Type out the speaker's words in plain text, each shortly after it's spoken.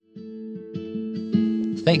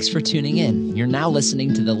Thanks for tuning in. You're now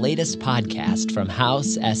listening to the latest podcast from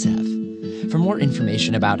House SF. For more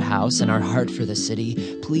information about House and our heart for the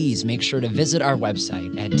city, please make sure to visit our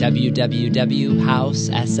website at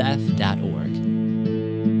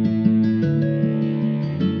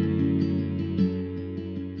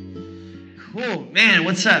www.housesf.org. Cool, man.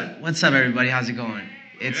 What's up? What's up, everybody? How's it going?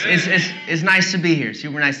 It's nice to be here.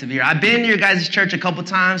 Super nice to be here. I've been to your guys' church a couple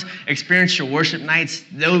times, experienced your worship nights,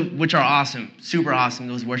 which are awesome, super awesome,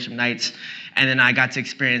 those worship nights. And then I got to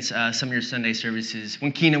experience some of your Sunday services.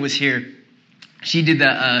 When Keena was here, she did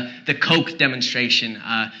the Coke demonstration.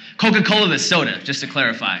 Coca-Cola the soda, just to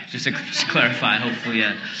clarify, hopefully,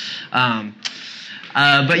 yeah.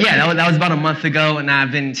 But yeah, that was about a month ago, and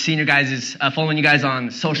I've been seeing you guys, following you guys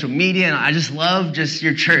on social media, and I just love just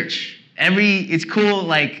your church. It's cool,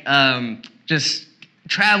 like, just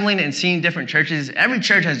traveling and seeing different churches. Every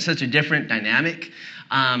church has such a different dynamic.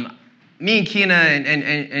 Me and Keena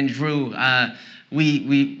and Drew,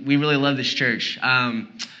 we really love this church. And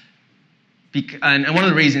one of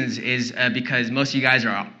the reasons is because most of you guys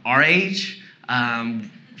are our age.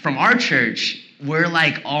 From our church, we're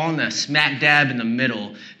like all in the smack dab in the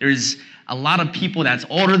middle. There's a lot of people that's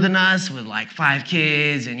older than us with like 5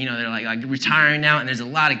 kids, and they're like retiring now, and there's a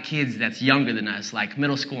lot of kids that's younger than us, like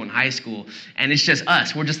middle school and high school, and it's just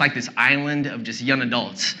us. We're just like this island of just young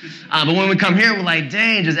adults. But when we come here, we're like,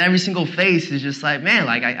 dang, just every single face is just like, man,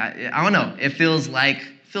 like I don't know, it feels like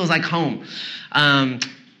home. And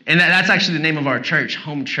that's actually the name of our church,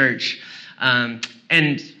 Home Church. And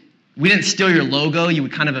we didn't steal your logo. You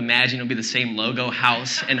would kind of imagine it would be the same logo,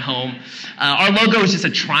 house and home. Our logo is just a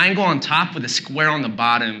triangle on top with a square on the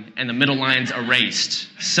bottom, and the middle line's erased.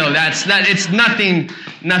 So it's nothing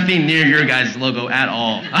near your guys' logo at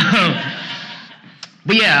all.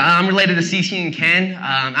 But yeah, I'm related to Cece and Ken.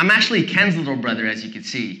 I'm actually Ken's little brother, as you can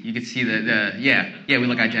see. You can see yeah, we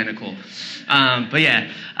look identical. But yeah,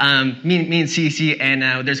 me and Cece,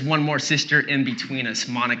 and there's one more sister in between us,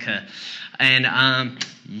 Monica. And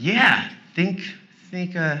yeah, think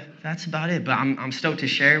that's about it. But I'm stoked to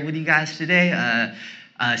share it with you guys today.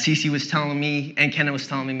 Cece was telling me, and Kenna was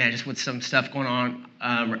telling me, man, just with some stuff going on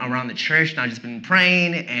around the church, and I've just been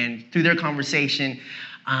praying, and through their conversation,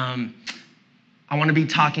 I want to be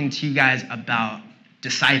talking to you guys about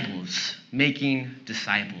disciples, making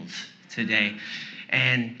disciples today.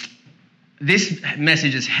 And this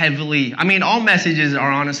message is all messages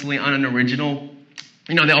are honestly unoriginal.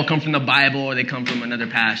 They all come from the Bible, or they come from another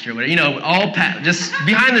pastor. But just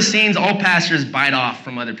behind the scenes, all pastors bite off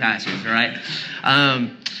from other pastors, all right?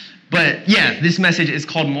 But yeah, this message is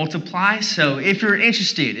called Multiply. So if you're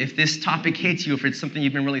interested, if this topic hits you, if it's something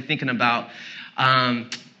you've been really thinking about,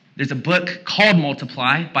 there's a book called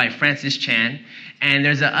Multiply by Francis Chan, and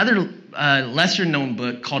there's another lesser-known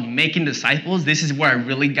book called Making Disciples. This is where I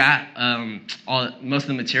really got most of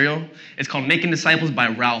the material. It's called Making Disciples by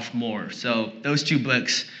Ralph Moore. So those 2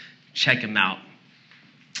 books, check them out.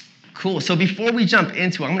 Cool. So before we jump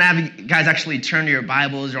into it, I'm going to have you guys actually turn to your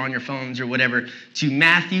Bibles or on your phones or whatever to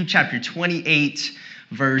Matthew chapter 28,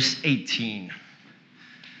 verse 18.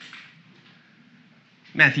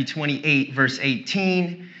 Matthew 28, verse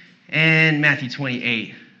 18, and Matthew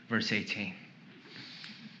 28, verse 18.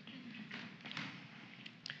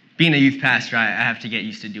 Being a youth pastor, I have to get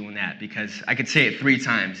used to doing that because I could say it 3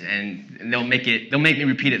 times and they'll make me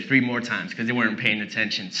repeat it 3 more times because they weren't paying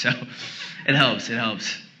attention. So it helps.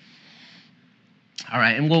 All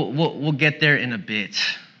right, and we'll get there in a bit.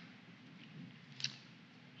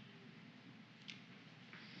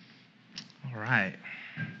 All right.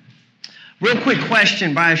 Real quick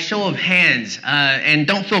question by a show of hands, and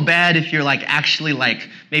don't feel bad if you're actually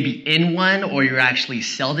maybe in one or you're actually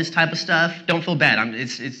sell this type of stuff. Don't feel bad.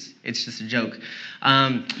 It's just a joke.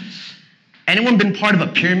 Anyone been part of a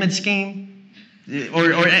pyramid scheme,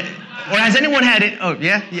 or has anyone had it? Oh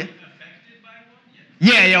yeah. Affected by one?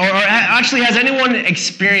 Yeah. Or actually, has anyone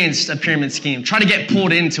experienced a pyramid scheme? Try to get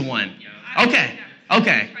pulled into one. Okay.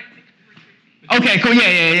 Okay, cool,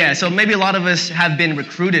 yeah. So maybe a lot of us have been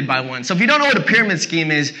recruited by one. So if you don't know what a pyramid scheme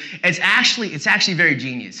is, it's actually very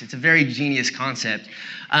genius. It's a very genius concept.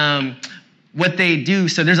 What they do,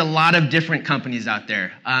 so there's a lot of different companies out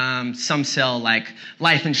there. Some sell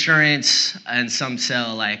life insurance, and some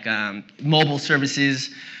sell mobile services.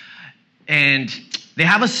 And they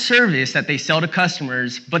have a service that they sell to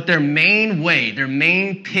customers, but their main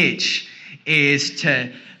pitch is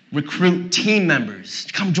to recruit team members.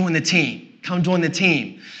 Come join the team.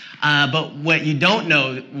 But what you don't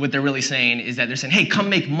know, what they're really saying is that they're saying, hey, come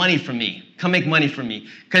make money from me.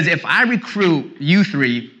 Because if I recruit you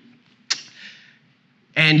 3,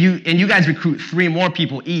 and you guys recruit 3 more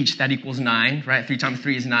people each, that equals 9, right? 3 times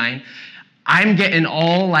 3 is 9. I'm getting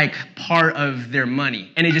all like part of their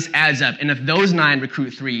money, and it just adds up. And if those 9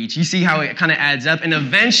 recruit 3 each, you see how it kind of adds up. And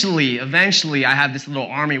eventually, I have this little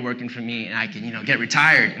army working for me, and I can, get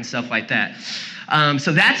retired and stuff like that.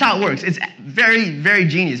 So that's how it works. It's very, very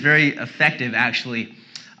genius, very effective, actually.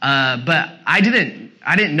 But I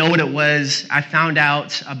didn't know what it was. I found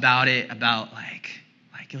out about it about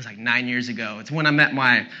it was like 9 years ago. It's when I met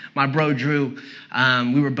my bro, Drew.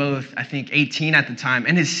 We were both, I think, 18 at the time.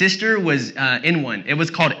 And his sister was in one. It was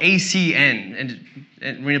called ACN.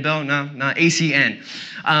 And ring a bell? No, ACN.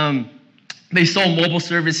 They sold mobile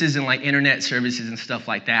services and like internet services and stuff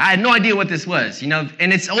like that. I had no idea what this was,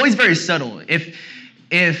 and it's always very subtle. If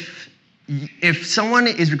someone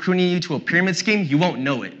is recruiting you to a pyramid scheme, you won't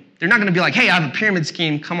know it. They're not going to be like, hey, I have a pyramid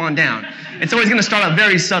scheme, come on down. It's always going to start out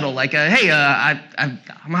very subtle, like, hey, I'm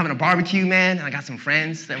having a barbecue, man, and I got some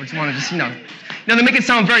friends that just want to they make it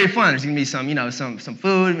sound very fun. There's going to be some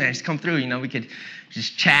food, man, just come through, we could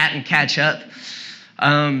just chat and catch up.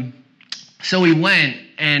 So we went,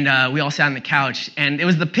 and we all sat on the couch, and it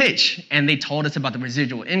was the pitch, and they told us about the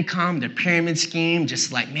residual income, their pyramid scheme,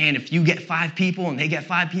 just like, man, if you get 5 people and they get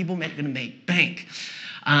 5 people, man, you're going to make bank.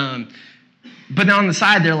 But then on the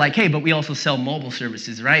side, they're like, hey, but we also sell mobile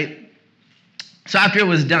services, right? So after it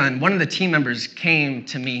was done, one of the team members came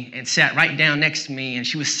to me and sat right down next to me, and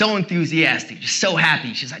she was so enthusiastic, just so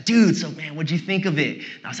happy. She's like, dude, so man, what'd you think of it?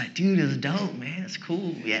 And I was like, dude, it was dope, man. It's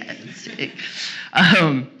cool. Yeah, it's sick.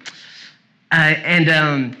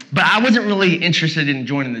 But I wasn't really interested in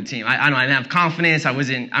joining the team. I didn't have confidence. I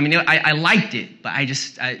liked it, but I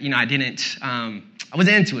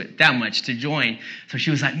wasn't into it that much to join. So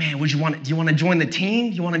she was like, man, do you want to join the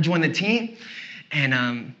team? You want to join the team?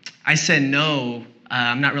 And I said, no,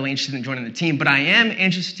 I'm not really interested in joining the team, but I am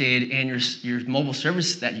interested in your mobile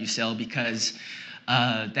service that you sell because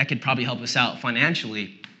that could probably help us out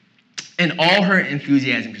financially. And all her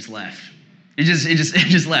enthusiasm just left. It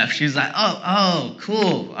just left. She was like, oh,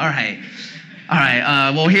 cool. All right.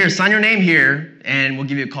 Well, here, sign your name here, and we'll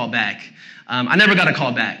give you a call back. I never got a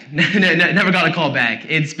call back. Never got a call back.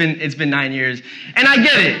 It's been 9 years, and I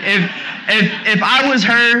get it. If I was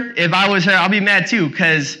her, I'll be mad too,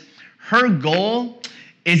 because her goal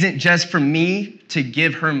isn't just for me to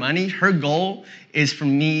give her money. Her goal is for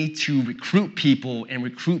me to recruit people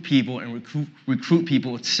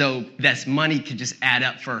so that money could just add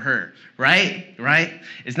up for her, right?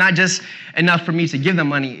 It's not just enough for me to give them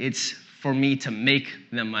money, it's for me to make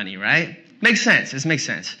them money, right? Makes sense. This makes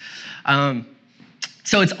sense.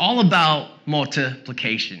 So it's all about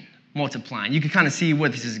multiplication, multiplying. You can kind of see where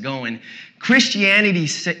this is going. Christianity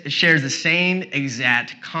shares the same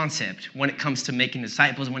exact concept when it comes to making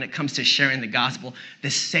disciples, when it comes to sharing the gospel, the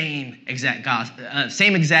same exact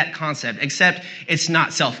concept, except it's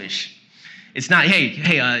not selfish. It's not,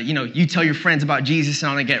 hey, you tell your friends about Jesus and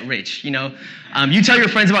I'm gonna get rich. You tell your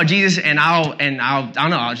friends about Jesus and I'll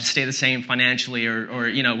just stay the same financially or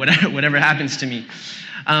whatever happens to me.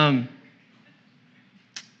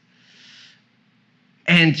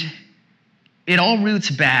 And it all roots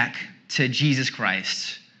back to Jesus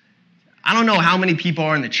Christ. I don't know how many people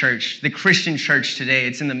are in the church, the Christian church today.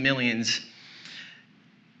 It's in the millions.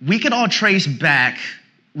 We could all trace back.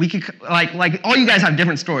 We could like all you guys have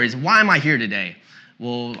different stories. Why am I here today?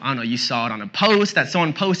 Well, I don't know, you saw it on a post that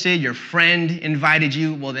someone posted, your friend invited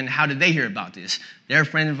you. Well, then how did they hear about this? Their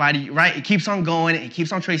friend invited you, right? It keeps on going. It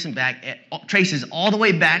keeps on tracing back. It traces all the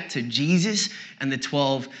way back to Jesus and the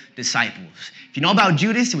 12 disciples. If you know about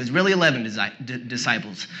Judas, it was really 11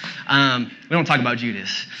 disciples. We don't talk about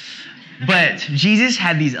Judas. But Jesus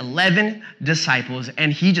had these 11 disciples,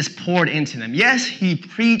 and he just poured into them. Yes, he's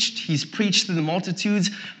preached to the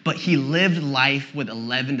multitudes, but he lived life with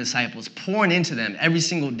 11 disciples, pouring into them every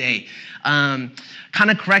single day, kind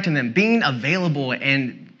of correcting them, being available,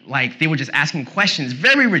 and like they were just asking questions,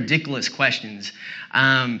 very ridiculous questions.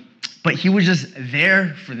 But he was just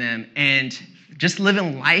there for them, and just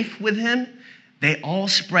living life with him, they all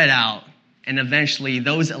spread out. And eventually,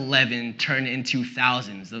 those 11 turned into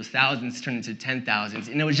thousands. Those thousands turned into 10,000s.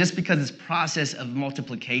 And it was just because this process of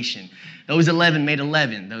multiplication. Those 11 made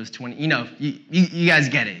 11. Those 20, you guys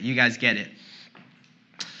get it. You guys get it.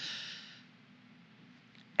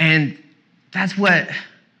 And that's what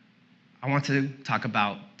I want to talk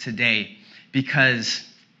about today, because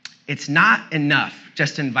it's not enough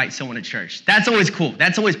just to invite someone to church. That's always cool.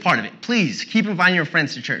 That's always part of it. Please keep inviting your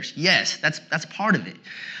friends to church. Yes, that's part of it.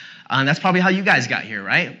 That's probably how you guys got here,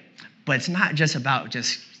 right? But it's not just about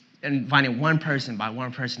just inviting one person by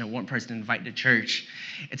one person or one person to invite to church.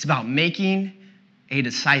 It's about making a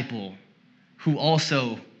disciple who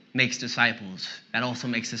also makes disciples. That also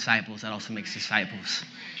makes disciples. That also makes disciples.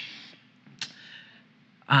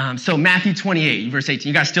 So Matthew 28, verse 18.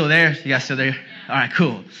 You guys still there? You guys still there? All right,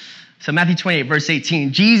 cool. So Matthew 28, verse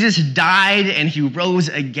 18. Jesus died and he rose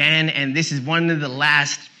again. And this is one of the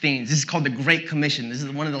last things. This is called the Great Commission. This is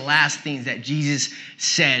one of the last things that Jesus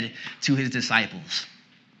said to his disciples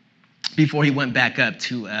before he went back up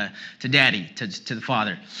to Daddy, to the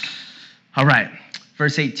Father. All right.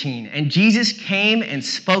 Verse 18, and Jesus came and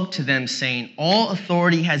spoke to them, saying, all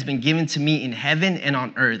authority has been given to me in heaven and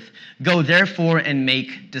on earth. Go therefore and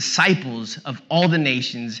make disciples of all the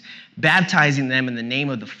nations, baptizing them in the name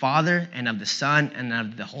of the Father and of the Son and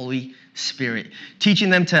of the Holy Spirit, teaching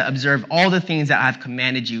them to observe all the things that I have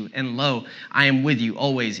commanded you. And lo, I am with you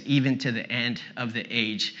always, even to the end of the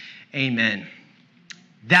age. Amen.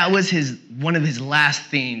 That was one of his last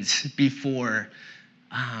things before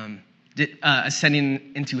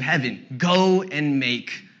ascending into heaven. Go and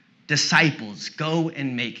make disciples. Go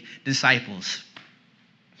and make disciples.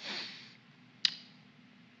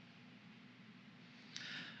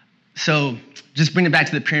 So just bring it back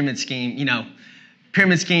to the pyramid scheme.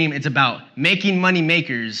 Pyramid scheme, it's about making money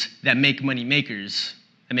makers that make money makers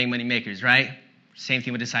that make money makers, right? Same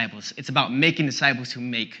thing with disciples. It's about making disciples who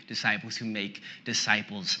make disciples who make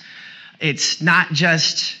disciples. It's not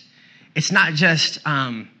just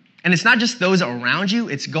those around you,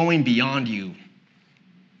 it's going beyond you.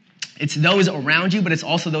 It's those around you, but it's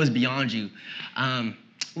also those beyond you.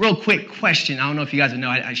 Real quick question. I don't know if you guys would know.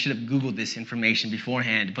 I should have Googled this information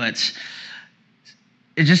beforehand, but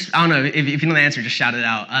I don't know. If you know the answer, just shout it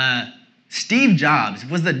out. Steve Jobs,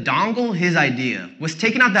 was the dongle his idea? Was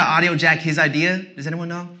taking out that audio jack his idea? Does anyone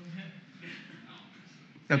know?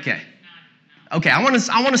 Okay. I want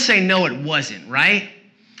to say no, it wasn't, right?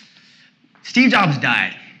 Steve Jobs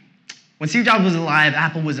died. When Steve Jobs was alive,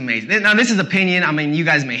 Apple was amazing. Now, this is opinion. I mean, you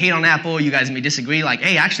guys may hate on Apple. You guys may disagree. Like,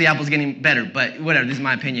 hey, actually, Apple's getting better. But whatever, this is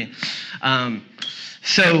my opinion.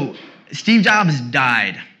 So Steve Jobs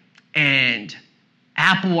died. And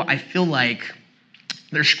Apple, I feel like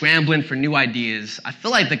they're scrambling for new ideas. I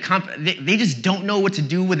feel like the company, they just don't know what to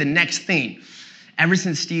do with the next thing ever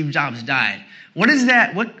since Steve Jobs died. What does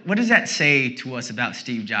that say to us about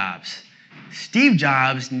Steve Jobs? Steve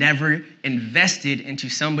Jobs never invested into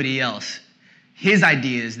somebody else, his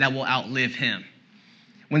ideas that will outlive him.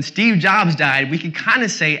 When Steve Jobs died, we could kind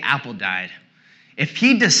of say Apple died. If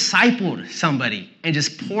he discipled somebody and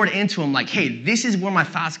just poured into them like, hey, this is where my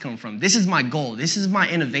thoughts come from. This is my goal. This is my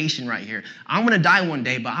innovation right here. I'm going to die one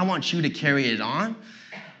day, but I want you to carry it on.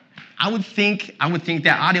 I would think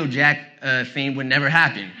that audio jack thing would never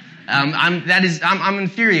happen. I'm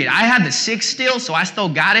infuriated. I had the 6 still, so I still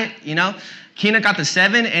got it, Kina got the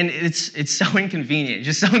 7, and it's so inconvenient.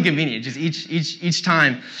 Just so inconvenient. Just each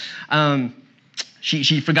time,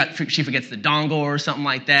 she forgets the dongle or something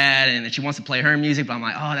like that, and then she wants to play her music. But I'm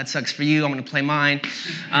like, oh, that sucks for you. I'm gonna play mine.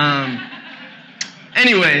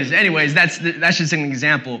 Anyways, that's just an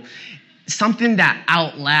example. Something that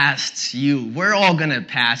outlasts you. We're all gonna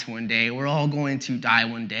pass one day. We're all going to die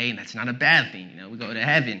one day, and that's not a bad thing. We go to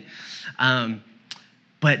heaven.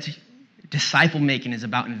 But disciple making is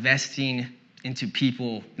about investing into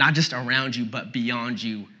people, not just around you, but beyond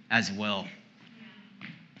you as well.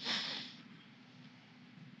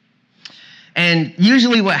 And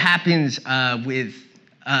usually what happens with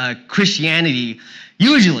Christianity,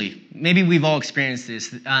 maybe we've all experienced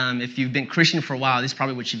this. If you've been Christian for a while, this is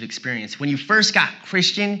probably what you've experienced. When you first got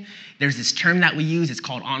Christian, there's this term that we use. It's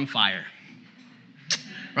called on fire.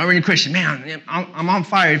 Right when you're Christian, man, I'm on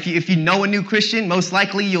fire. If you know a new Christian, most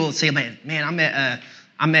likely you'll say, man,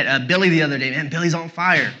 I met Billy the other day. Man, Billy's on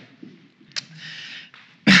fire.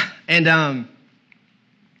 And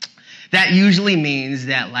that usually means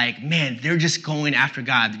that, like, man, they're just going after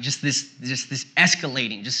God. Just this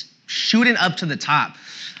escalating, just shooting up to the top,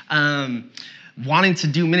 wanting to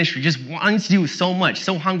do ministry, just wanting to do so much,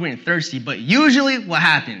 so hungry and thirsty. But usually what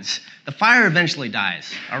happens? The fire eventually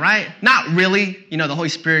dies, all right? Not really, the Holy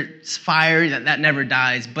Spirit's fire, that never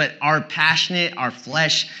dies, but our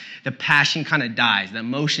flesh, the passion kind of dies. The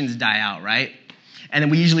emotions die out, right? And then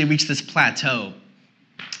we usually reach this plateau.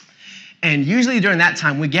 And usually during that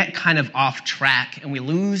time, we get kind of off track and we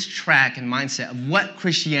lose track and mindset of what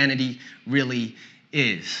Christianity really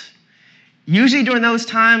is. Usually during those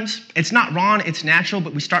times, it's not wrong, it's natural,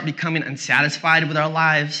 but we start becoming unsatisfied with our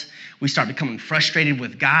lives. We start becoming frustrated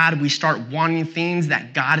with God. We start wanting things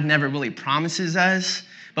that God never really promises us,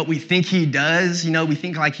 but we think he does. We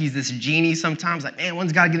think like he's this genie sometimes, like, man,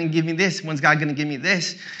 when's God going to give me this? When's God going to give me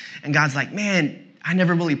this? And God's like, man, I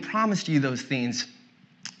never really promised you those things.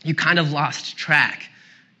 You kind of lost track.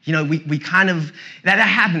 You know, we kind of, that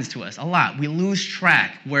happens to us a lot. We lose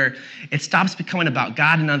track where it stops becoming about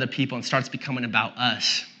God and other people and starts becoming about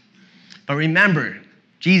us. But remember,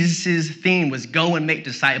 Jesus' theme was go and make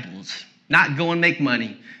disciples, not go and make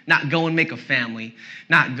money, not go and make a family,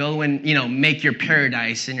 not go and, make your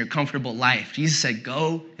paradise and your comfortable life. Jesus said,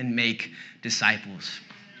 go and make disciples.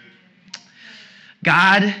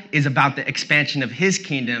 God is about the expansion of his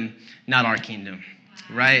kingdom, not our kingdom,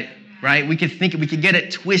 right? Right? We could get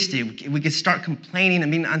it twisted. We could start complaining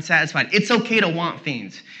and being unsatisfied. It's okay to want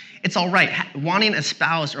things. It's all right. Wanting a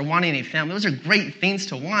spouse or wanting a family, those are great things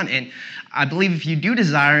to want. And I believe if you do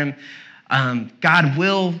desire them, God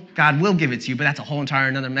will give it to you. But that's a whole entire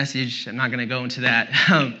another message. I'm not going to go into that.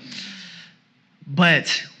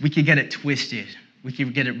 But we could get it twisted. We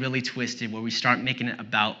could get it really twisted where we start making it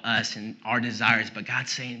about us and our desires. But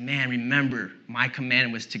God's saying, man, remember, my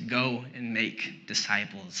command was to go and make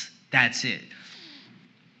disciples. That's it.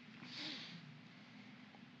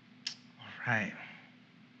 All right.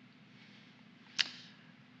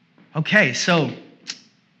 Okay, so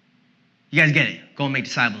you guys get it. Go and make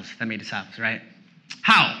disciples that make disciples, right?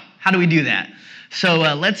 How? How do we do that? So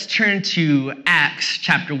let's turn to Acts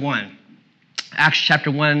chapter 1. Acts chapter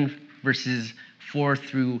 1, verses 4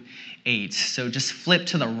 through 8. So just flip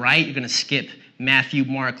to the right. You're going to skip Matthew,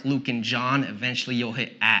 Mark, Luke, and John. Eventually you'll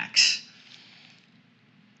hit Acts.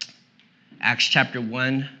 Acts chapter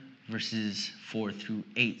 1, verses 4 through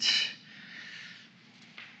 8.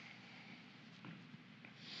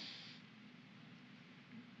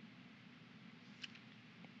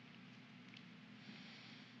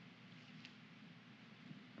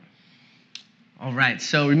 All right,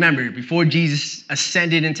 so remember, before Jesus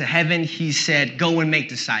ascended into heaven, he said, go and make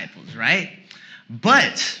disciples, right?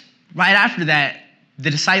 But right after that, the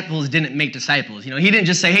disciples didn't make disciples. He didn't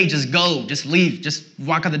just say, hey, just go, just leave, just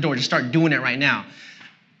walk out the door, just start doing it right now.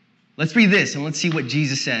 Let's read this and let's see what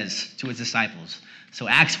Jesus says to his disciples. So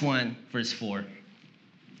Acts 1, verse 4.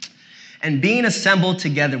 And being assembled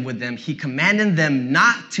together with them, he commanded them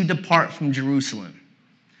not to depart from Jerusalem,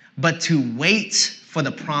 but to wait for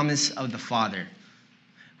the promise of the Father,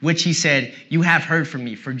 which he said, you have heard from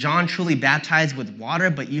me. For John truly baptized with water,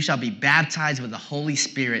 but you shall be baptized with the Holy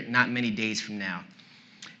Spirit not many days from now.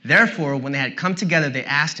 Therefore, when they had come together, they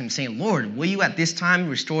asked him, saying, Lord, will you at this time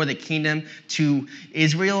restore the kingdom to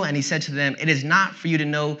Israel? And he said to them, it is not for you to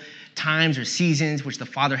know times or seasons which the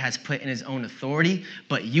Father has put in his own authority,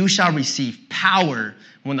 but you shall receive power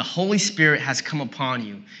when the Holy Spirit has come upon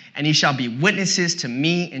you. And you shall be witnesses to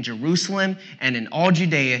me in Jerusalem and in all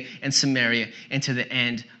Judea and Samaria and to the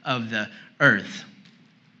end of the earth.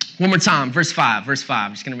 One more time, verse 5.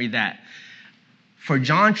 I'm just going to read that. For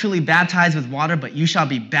John truly baptized with water, but you shall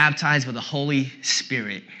be baptized with the Holy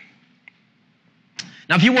Spirit.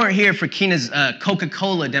 Now, if you weren't here for Keena's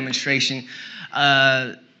Coca-Cola demonstration,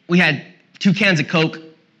 we had 2 cans of Coke,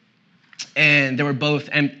 and they were both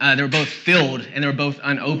filled, and they were both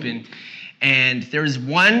unopened. And there was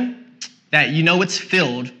one that it's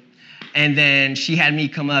filled, and then she had me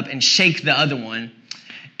come up and shake the other one,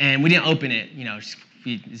 and we didn't open it.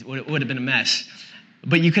 It would have been a mess.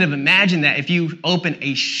 But you could have imagined that if you open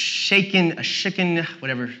a shook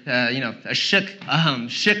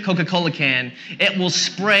Coca-Cola can, it will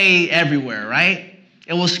spray everywhere, right?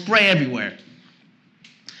 It will spray everywhere.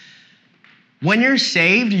 When you're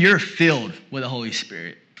saved, you're filled with the Holy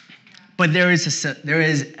Spirit. But there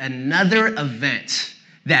is another event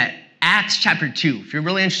that Acts chapter 2, if you're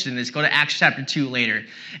really interested in this, go to Acts chapter 2 later,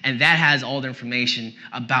 and that has all the information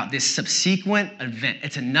about this subsequent event.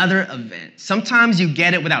 It's another event. Sometimes you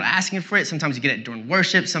get it without asking for it. Sometimes you get it during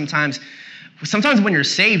worship. Sometimes when you're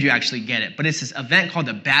saved, you actually get it. But it's this event called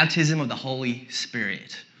the baptism of the Holy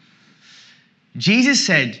Spirit. Jesus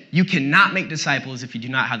said, you cannot make disciples if you do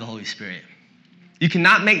not have the Holy Spirit. You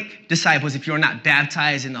cannot make disciples if you're not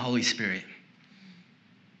baptized in the Holy Spirit.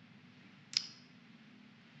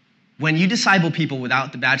 When you disciple people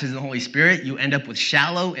without the baptism of the Holy Spirit, you end up with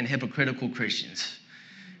shallow and hypocritical Christians.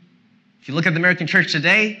 If you look at the American church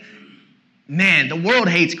today, man, the world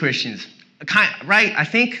hates Christians. Right? I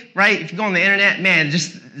think, right? If you go on the internet, man,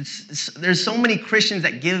 there's so many Christians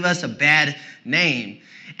that give us a bad name.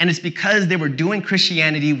 And it's because they were doing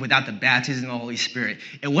Christianity without the baptism of the Holy Spirit.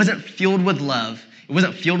 It wasn't fueled with love. It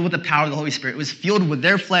wasn't fueled with the power of the Holy Spirit. It was fueled with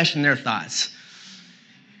their flesh and their thoughts.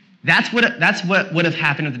 That's what would have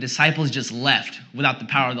happened if the disciples just left without the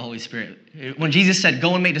power of the Holy Spirit. When Jesus said,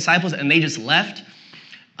 go and make disciples, and they just left,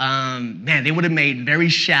 they would have made very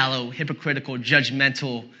shallow, hypocritical,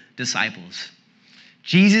 judgmental disciples.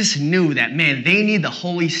 Jesus knew that, they need the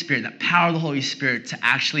Holy Spirit, the power of the Holy Spirit to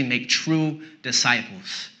actually make true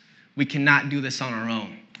disciples. We cannot do this on our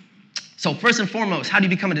own. So first and foremost, how do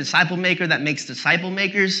you become a disciple maker that makes disciple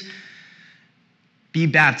makers? Be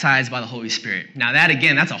baptized by the Holy Spirit. Now that,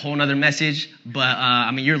 again, that's a whole nother message,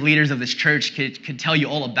 but your leaders of this church could tell you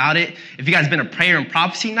all about it. If you guys been to prayer and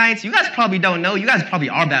prophecy nights, you guys probably don't know. You guys probably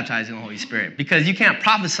are baptized in the Holy Spirit, because you can't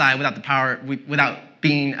prophesy without the power, without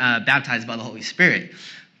being baptized by the Holy Spirit.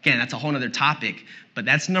 Again, that's a whole nother topic, but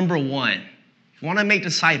that's number one. If you want to make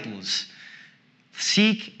disciples,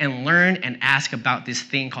 seek and learn and ask about this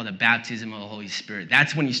thing called the baptism of the Holy Spirit.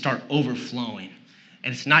 That's when you start overflowing.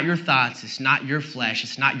 And it's not your thoughts, it's not your flesh,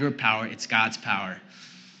 it's not your power, it's God's power.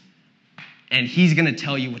 And he's going to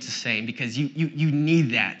tell you what to say, because you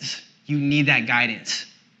need that. You need that guidance.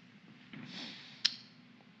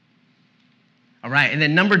 All right, and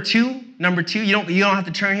then number two, you don't have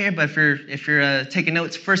to turn here, but if you're taking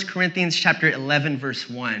notes, 1 Corinthians chapter 11, verse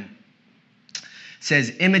 1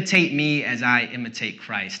 says, imitate me as I imitate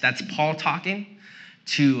Christ. That's Paul talking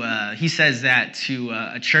to, he says that to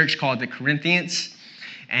a church called the Corinthians.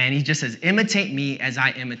 And he just says, imitate me as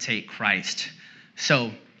I imitate Christ.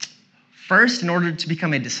 So first, in order to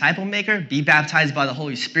become a disciple maker, be baptized by the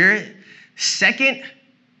Holy Spirit. Second,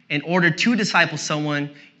 in order to disciple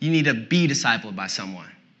someone, you need to be discipled by someone.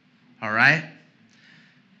 All right?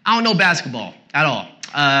 I don't know basketball at all.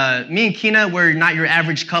 Me and Kina, we're not your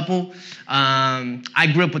average couple. I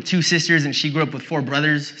grew up with 2 sisters, and she grew up with 4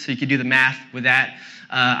 brothers, so you could do the math with that.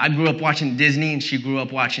 I grew up watching Disney, and she grew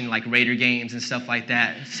up watching like Raider games and stuff like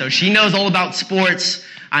that. So she knows all about sports.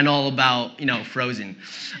 I know all about, Frozen.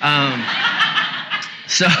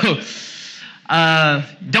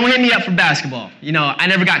 Don't hit me up for basketball. I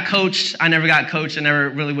never got coached. I never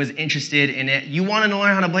really was interested in it. You want to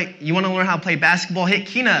learn how to play? You want to learn how to play basketball? Hit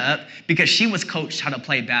Kina up, because she was coached how to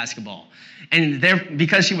play basketball, and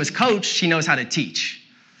because she was coached, she knows how to teach.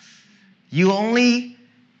 You only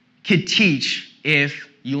could teach if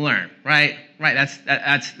you learn, right? Right.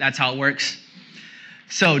 That's how it works.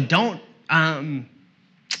 So don't.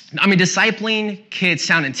 Discipling kids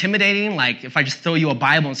sound intimidating. Like if I just throw you a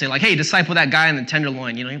Bible and say like, hey, disciple that guy in the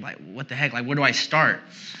tenderloin, you're like, what the heck? Like, where do I start?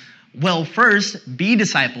 Well, first, be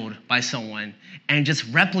discipled by someone and just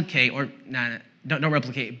replicate, or don't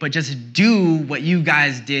replicate, but just do what you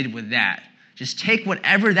guys did with that. Just take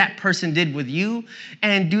whatever that person did with you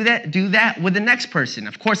and do that with the next person.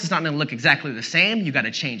 Of course, it's not going to look exactly the same. You got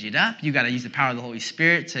to change it up. You got to use the power of the Holy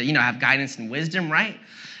Spirit to, have guidance and wisdom, right?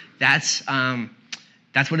 That's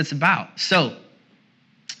what it's about. So,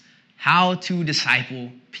 how to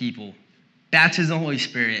disciple people. Baptism of the Holy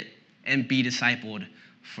Spirit and be discipled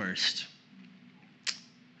first.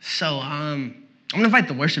 So, I'm going to invite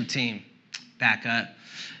the worship team back up.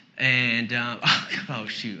 And, oh,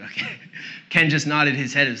 shoot, okay. Ken just nodded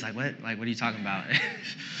his head. It was like, what? Like, what are you talking about?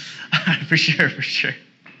 For sure.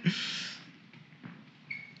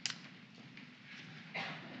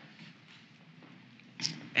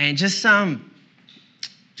 And just some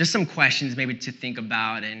questions maybe to think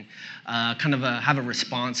about, and have a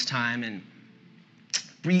response time, and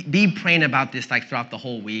be praying about this like throughout the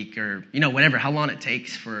whole week, or, whatever, how long it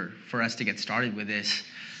takes for us to get started with this.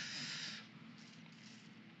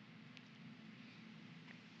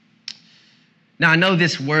 Now, I know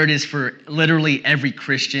this word is for literally every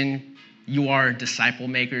Christian. You are disciple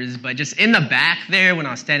makers. But just in the back there, when I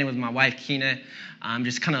was standing with my wife, Kina, I'm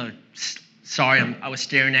just kind of sorry. I was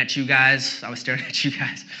staring at you guys. But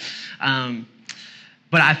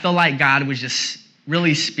I felt like God was just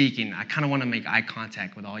really speaking. I kind of want to make eye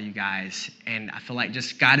contact with all you guys. And I feel like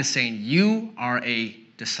just God is saying, you are a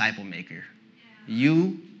disciple maker.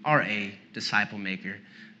 You are a disciple maker.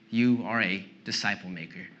 You are a disciple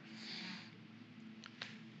maker.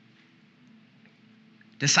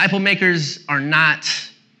 Disciple makers are not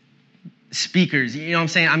speakers. You know what I'm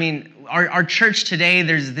saying? Our church today,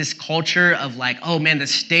 there's this culture of like, oh man, the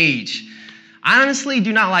stage. I honestly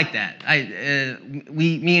do not like that.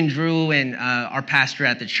 Me and Drew and our pastor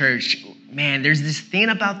at the church, man, there's this thing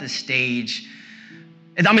about the stage.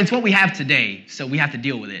 It's what we have today, so we have to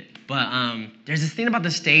deal with it. But there's this thing about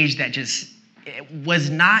the stage that it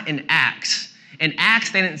was not in Acts. In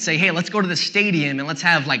Acts, they didn't say, hey, let's go to the stadium and let's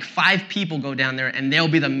have like 5 people go down there and they'll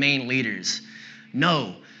be the main leaders.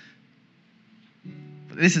 No.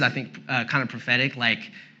 This is, I think, kind of prophetic. Like,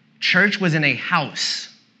 church was in a house.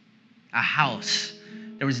 A house.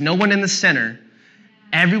 There was no one in the center.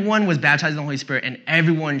 Everyone was baptized in the Holy Spirit, and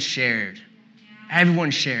everyone shared. Everyone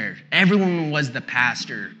shared. Everyone was the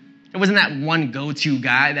pastor. There wasn't that one go-to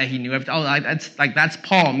guy that he knew everything. Oh, that's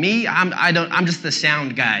Paul. Me, I'm just the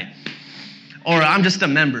sound guy. Or I'm just a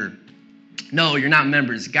member. No, you're not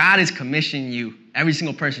members. God is commissioning you, every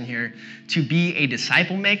single person here, to be a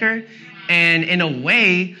disciple maker. And in a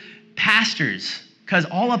way, pastors, because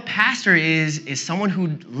all a pastor is someone who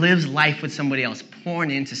lives life with somebody else, pouring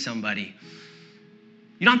into somebody.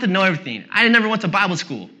 You don't have to know everything. I never went to Bible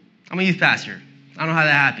school. I'm a youth pastor. I don't know how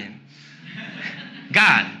that happened.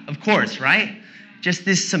 God, of course, right? Just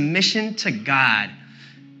this submission to God.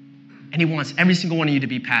 And he wants every single one of you to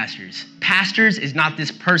be pastors. Pastors is not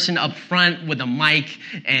this person up front with a mic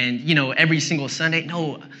and, every single Sunday.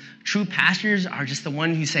 No, true pastors are just the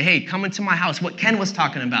one who say, hey, come into my house. What Ken was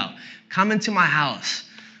talking about. Come into my house.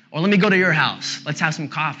 Or let me go to your house. Let's have some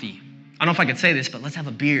coffee. I don't know if I could say this, but let's have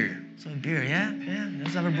a beer. Let's have a beer, yeah?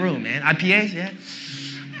 Let's have a brew, man. IPAs, yeah?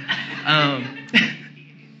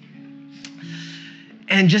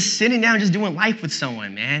 And just sitting down, just doing life with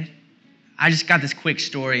someone, man. I just got this quick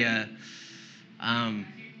story.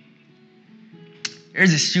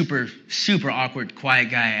 There's this super, super awkward,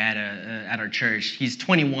 quiet guy at our church. He's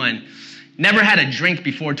 21. Never had a drink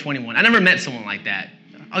before 21. I never met someone like that.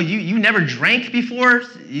 Oh, you never drank before?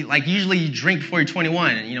 Usually you drink before you're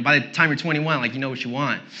 21. And, by the time you're 21, you know what you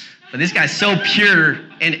want. But this guy's so pure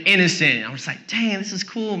and innocent. I'm just like, dang, this is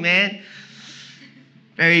cool, man.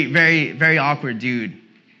 Very, very, very awkward dude.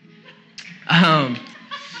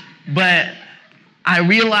 But I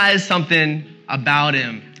realized something about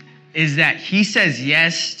him is that he says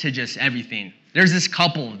yes to just everything. There's this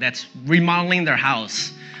couple that's remodeling their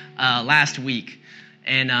house last week.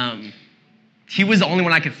 And he was the only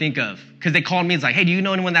one I could think of. Because they called me. It's like, hey, do you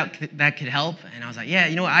know anyone that could help? And I was like, yeah,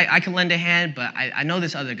 I can lend a hand, but I know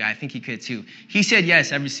this other guy. I think he could too. He said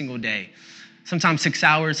yes every single day. Sometimes 6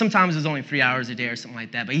 hours. Sometimes it's only 3 hours a day or something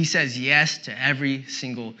like that. But he says yes to every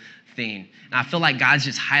single thing. And I feel like God's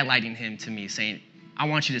just highlighting him to me, saying, I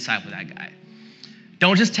want you to disciple that guy.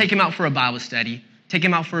 Don't just take him out for a Bible study. Take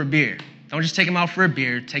him out for a beer. Don't just take him out for a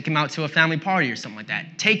beer. Take him out to a family party or something like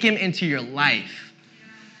that. Take him into your life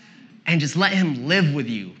and just let him live with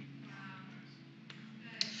you.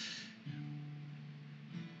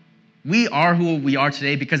 We are who we are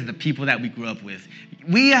today because of the people that we grew up with.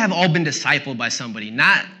 We have all been discipled by somebody,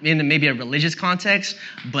 not in maybe a religious context,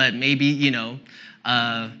 but maybe,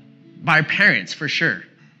 by our parents for sure.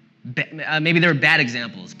 Maybe they were bad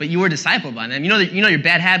examples, but you were discipled by them. You know your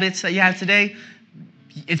bad habits that you have today?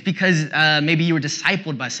 It's because maybe you were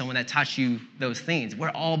discipled by someone that taught you those things. We're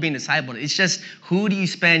all being discipled. It's just, who do you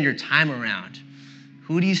spend your time around?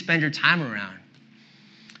 Who do you spend your time around?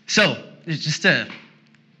 So, it's just to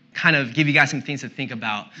kind of give you guys some things to think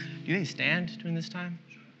about. Do they stand during this time?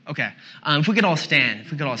 Okay. If we could all stand.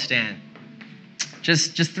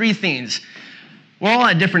 Just three things. We're all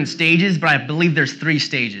at different stages, but I believe there's 3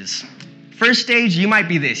 stages. First stage, you might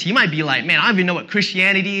be this. You might be like, man, I don't even know what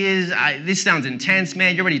Christianity is. This sounds intense,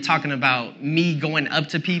 man. You're already talking about me going up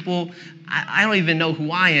to people. I don't even know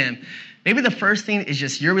who I am. Maybe the first thing is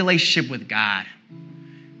just your relationship with God.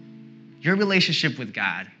 Your relationship with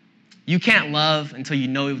God. You can't love until you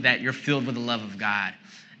know that you're filled with the love of God.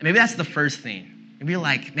 And maybe that's the first thing. Maybe you're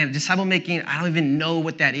like, man, disciple making, I don't even know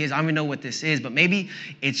what that is. I don't even know what this is. But maybe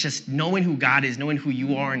it's just knowing who God is, knowing who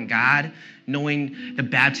you are in God, knowing the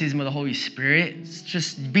baptism of the Holy Spirit. It's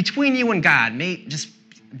just between you and God. Just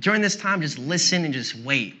during this time, just listen and just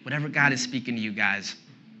wait. Whatever God is speaking to you guys.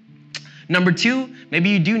 Number 2, maybe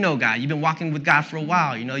you do know God. You've been walking with God for a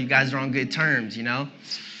while. You guys are on good terms,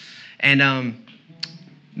 And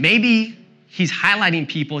maybe he's highlighting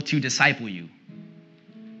people to disciple you.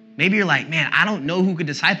 Maybe you're like, man, I don't know who could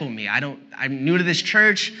disciple me. I'm new to this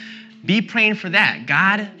church. Be praying for that.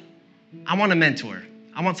 God, I want a mentor.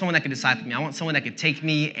 I want someone that could disciple me. I want someone that could take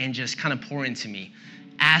me and just kind of pour into me.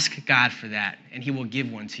 Ask God for that, and he will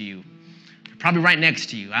give one to you. Probably right next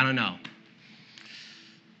to you. I don't know.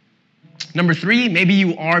 Number 3, maybe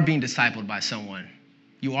you are being discipled by someone.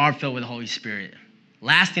 You are filled with the Holy Spirit.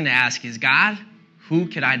 Last thing to ask is, God, who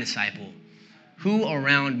could I disciple? Who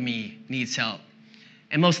around me needs help?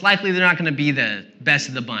 And most likely, they're not going to be the best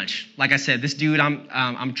of the bunch. Like I said, this dude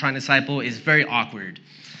I'm trying to disciple is very awkward.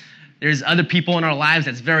 There's other people in our lives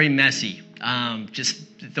that's very messy. Just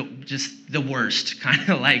the worst. Kind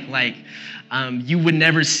of like you would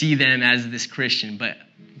never see them as this Christian. But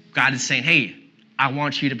God is saying, hey, I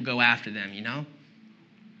want you to go after them,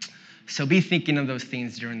 So be thinking of those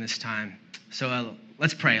things during this time. So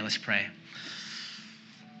let's pray.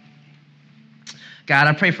 God,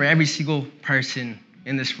 I pray for every single person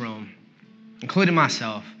in this room, including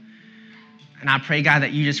myself. And I pray, God,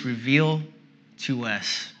 that you just reveal to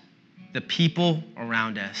us the people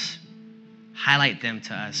around us. Highlight them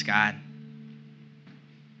to us, God.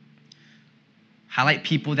 Highlight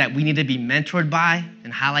people that we need to be mentored by,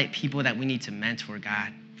 and highlight people that we need to mentor,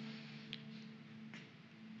 God.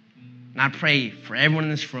 And I pray for everyone in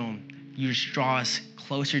this room, you just draw us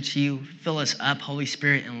closer to you. Fill us up, Holy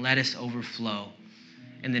Spirit, and let us overflow.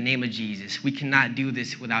 In the name of Jesus, we cannot do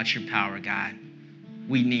this without your power, God.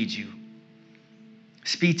 We need you.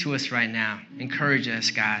 Speak to us right now. Encourage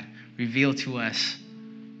us, God. Reveal to us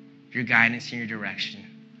your guidance and your direction.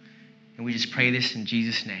 And we just pray this in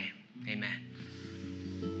Jesus' name. Amen.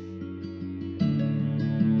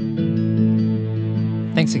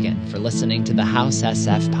 Thanks again for listening to the House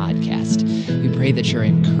SF podcast. We pray that you're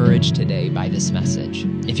encouraged today by this message.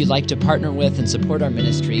 If you'd like to partner with and support our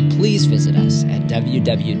ministry, please visit us at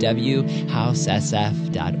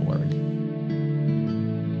www.housesf.org.